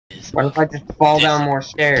What if I just fall down more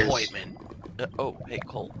stairs? Disappointment. Oh, hey,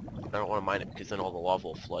 Cole. I don't want to mine it because then all the lava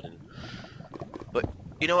will flood in. But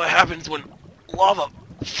you know what happens when lava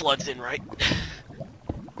floods in, right?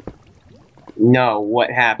 No, what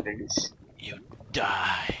happens? You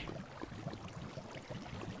die.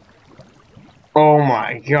 Oh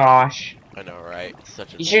my gosh. I know, right?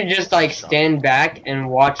 Such a... You should just like stand back and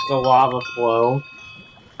watch the lava flow.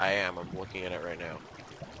 I am. I'm looking at it right now.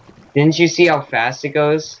 Didn't you see how fast it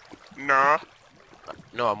goes? Nah.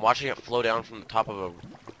 No, I'm watching it flow down from the top of a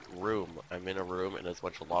room. I'm in a room and there's a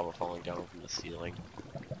bunch of lava falling down from the ceiling.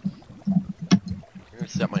 I'm gonna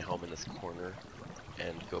set my home in this corner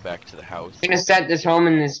and go back to the house. I'm gonna set this home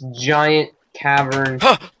in this giant cavern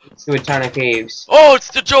to a ton of caves. Oh, it's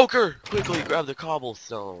the Joker! Quickly grab the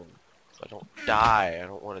cobblestone so I don't die. I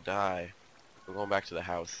don't want to die. We're going back to the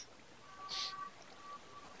house.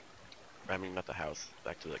 I mean, not the house.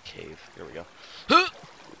 Back to the cave. Here we go.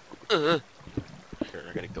 Here,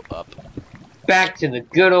 I gotta go up. Back to the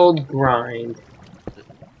good old grind.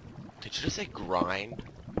 Did you just say grind?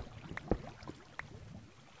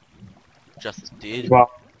 Justin, did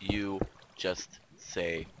Well, you just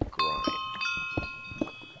say grind?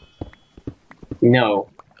 no.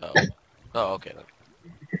 Oh. Oh, okay then.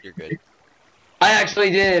 You're good. I actually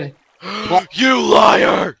did. You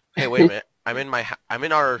liar! Hey, wait a minute. I'm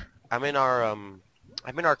in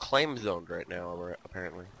our claim zone right now,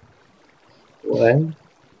 apparently. What?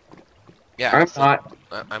 Yeah, I'm not.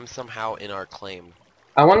 I'm somehow in our claim.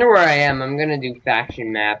 I wonder where I am. I'm gonna do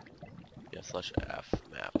faction map. Yeah, /F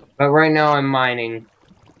map. But right now I'm mining.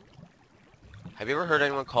 Have you ever heard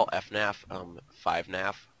anyone call FNAF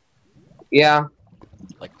 5NAF? Yeah.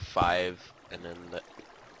 Like 5 and then the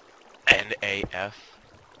NAF?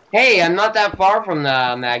 Hey, I'm not that far from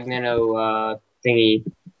the Magneto thingy.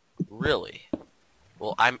 Really?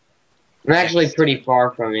 Well, I'm actually pretty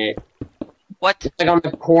far from it. What? It's like on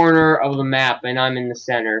the corner of the map, and I'm in the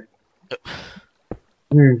center.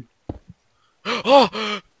 Oh!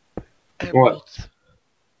 Emeralds. What?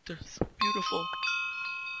 They're so beautiful.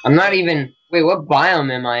 I'm not even... Wait, what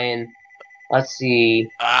biome am I in? Let's see...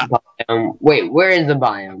 Biome. Wait, where is the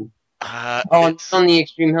biome? Oh, it's on the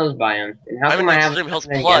Extreme Hills biome. And how come I have Extreme Hills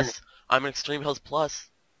Plus. I'm in Extreme Hills Plus.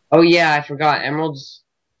 Oh yeah, I forgot. Emeralds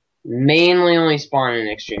mainly only spawn in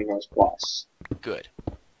Extreme Hills Plus. Good.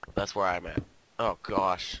 That's where I'm at. Oh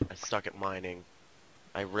gosh, I suck at mining.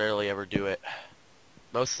 I rarely ever do it.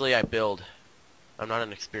 Mostly I build. I'm not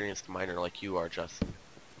an experienced miner like you are, Justin.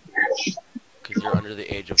 Because you're under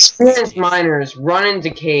the age of... Experienced miners run into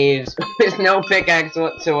caves with no pickaxe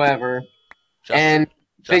whatsoever. Justin,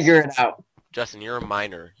 figure it out. Justin, you're a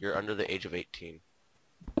miner. You're under the age of 18.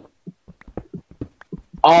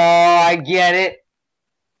 Oh, I get it.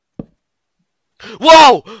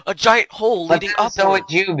 Whoa! A giant hole leading upward. So would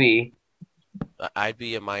you be? I'd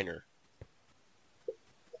be a miner.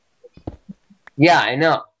 Yeah, I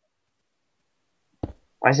know.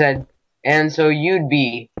 I said, and so you'd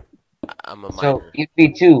be. I'm a miner. So you'd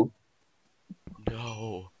be too.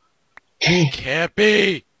 No. It can't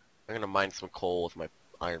be! I'm gonna mine some coal with my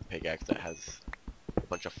iron pickaxe that has a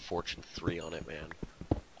bunch of Fortune 3 on it, man.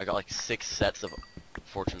 I got like 6 sets of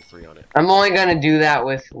Fortune 3 on it. I'm only gonna do that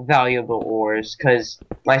with valuable ores, because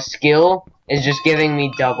my skill is just giving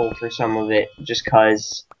me double for some of it, just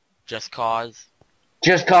cause. Just cause?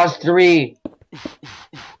 Just cause 3!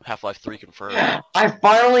 Half-Life 3 confirmed. I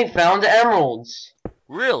finally found emeralds!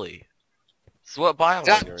 Really? So what biome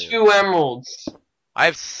Got are you 2 emeralds! I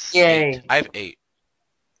have 8. I have 8.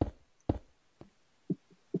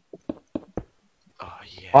 Oh,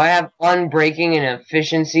 yeah. I have unbreaking and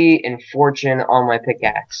efficiency and fortune on my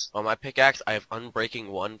pickaxe. On my pickaxe, I have unbreaking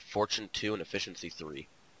 1, fortune 2, and efficiency 3.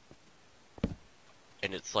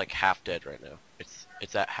 And it's like half dead right now.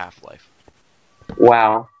 It's at Half-Life.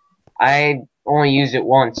 Wow. I only used it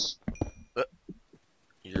once.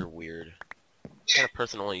 You're weird. What kind of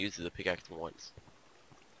person only uses a pickaxe once?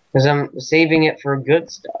 Because I'm saving it for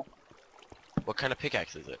good stuff. What kind of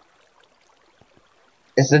pickaxe is it?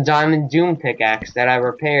 It's the Diamond Doom pickaxe that I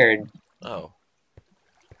repaired. Oh.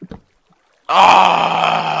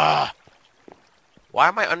 Ah! Why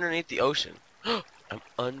am I underneath the ocean? I'm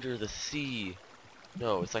under the sea.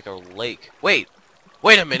 No, it's like a lake. Wait!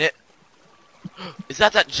 Wait a minute! Is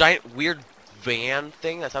that giant weird van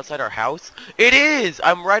thing that's outside our house? It is!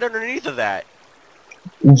 I'm right underneath of that.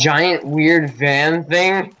 Giant weird van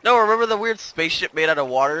thing? No, remember the weird spaceship made out of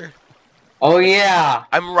water? Oh yeah!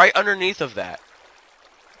 I'm right underneath of that.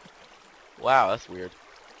 Wow, that's weird.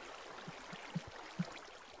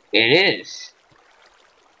 It is.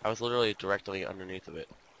 I was literally directly underneath of it.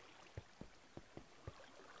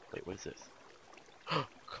 Wait, what is this?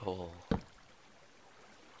 Coal.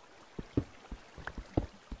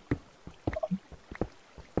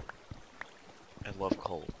 I love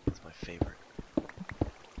coal. It's my favorite.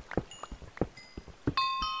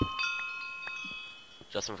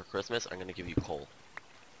 Justin, for Christmas, I'm gonna give you coal.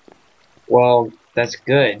 Well, that's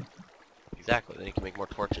good. Exactly. Then you can make more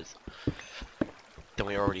torches than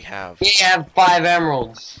we already have. You have 5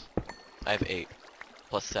 emeralds. I have 8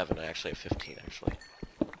 plus 7. I actually have 15. Actually.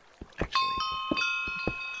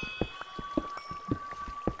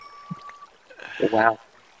 Wow.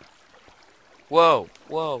 Whoa!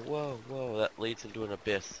 Whoa! Whoa! Whoa! That leads into an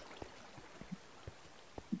abyss.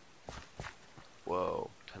 Whoa!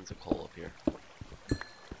 Tons of coal up here.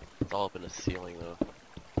 It's all up in the ceiling though.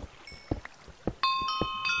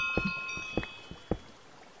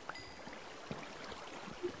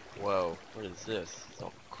 Whoa, what is this? It's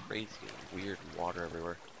all crazy and weird and water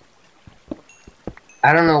everywhere.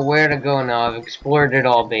 I don't know where to go now. I've explored it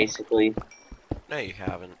all, basically. No, you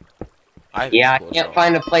haven't. I've Yeah, I explored it can't all.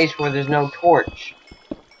 find a place where there's no torch.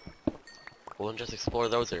 Well, then just explore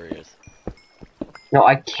those areas. No,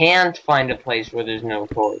 I can't find a place where there's no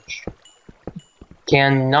torch.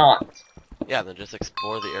 Cannot. Yeah, then just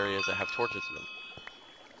explore the areas that have torches in them.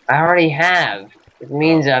 I already have. It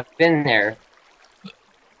means I've been there.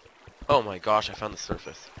 Oh my gosh, I found the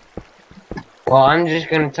surface. Well, I'm just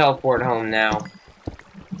gonna teleport home now.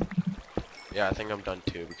 Yeah, I think I'm done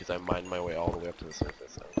too, because I mined my way all the way up to the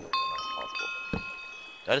surface. I don't know how that's possible.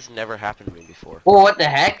 That has never happened to me before. Oh, what the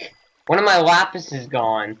heck? One of my lapis is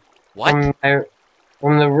gone. What?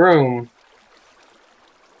 From the room.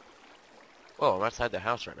 Whoa, I'm outside the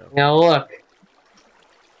house right now. Now look.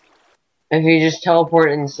 If you just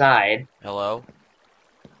teleport inside. Hello?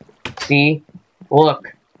 See?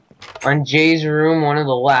 Look. On Jay's room, one of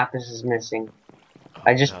the lapis is missing. Oh,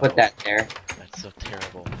 I just no. put that there. That's so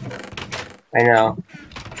terrible. I know.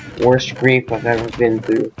 Worst grief I've ever been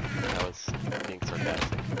through. That was being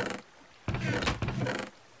sarcastic.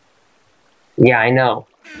 Yeah, I know.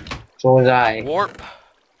 So was I. Warp!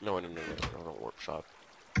 No, warp shop.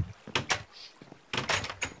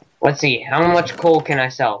 Let's see, how much coal can I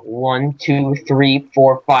sell? 1, 2, 3,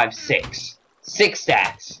 4, 5, 6. 6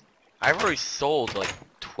 stacks. I've already sold like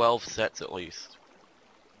 12 sets at least.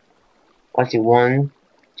 Let's see, 1,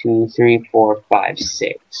 2, 3, 4, 5,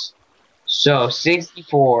 6. So,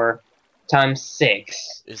 64 times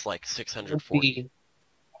 6. Is like 640.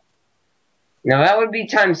 No, that would be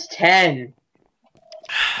times 10.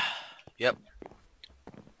 Yep.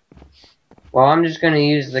 Well, I'm just gonna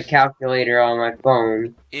use the calculator on my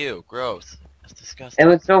phone. Ew, gross. That's disgusting. It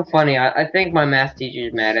was so funny. I think my math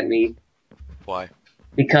teacher's mad at me. Why?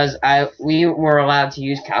 Because we were allowed to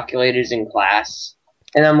use calculators in class.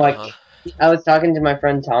 And I'm like, I was talking to my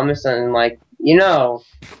friend Thomas, and I'm like, you know,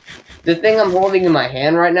 the thing I'm holding in my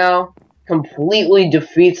hand right now completely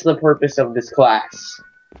defeats the purpose of this class.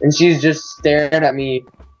 And she's just stared at me,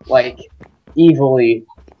 like, evilly.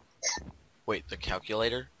 Wait, the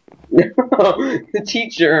calculator? No, the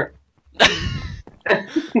teacher. I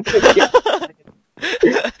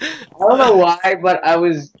don't know why, but I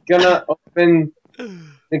was gonna open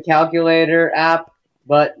the calculator app,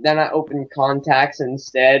 but then I opened contacts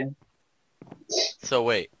instead. So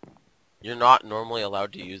wait, you're not normally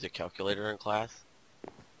allowed to use a calculator in class?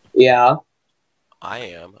 Yeah. I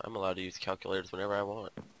am. I'm allowed to use calculators whenever I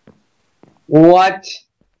want. What?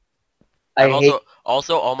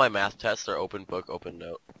 Also all my math tests are open book, open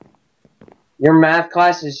note. Your math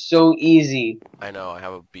class is so easy. I know, I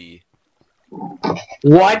have a B.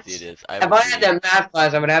 What? It is. If I had that math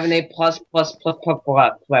class, I would have an A plus plus plus plus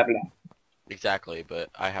blah blah blah. Exactly, but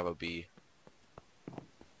I have a B.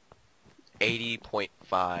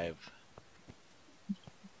 80.5.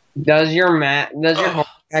 Does your homework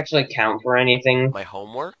actually count for anything? My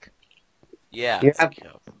homework? Yeah, You it have-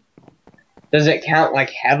 counts. Does it count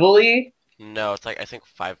like heavily? No, it's like I think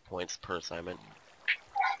 5 points per assignment.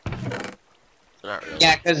 So not really.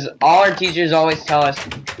 Yeah, because all our teachers always tell us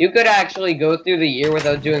you could actually go through the year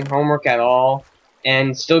without doing homework at all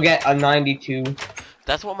and still get a 92.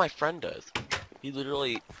 That's what my friend does. He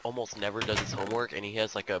literally almost never does his homework, and he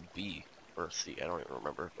has like a B or a C. I don't even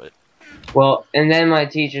remember, but. Well, and then my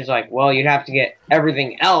teacher's like, well, you'd have to get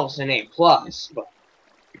everything else an A plus, but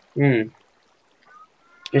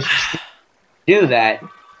just do that.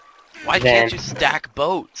 Why can't you stack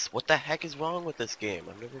boats? What the heck is wrong with this game?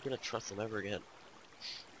 I'm never gonna trust them ever again.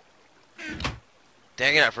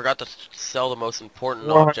 Dang it, I forgot to sell the most important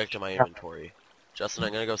object in my inventory. Justin,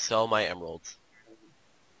 I'm gonna go sell my emeralds.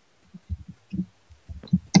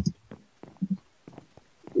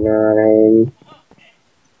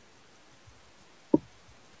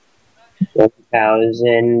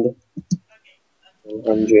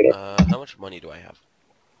 1,100. How much money do I have?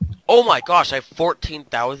 Oh my gosh, I have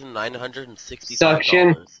 $14,965.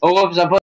 Suction. Oh, whoops, I put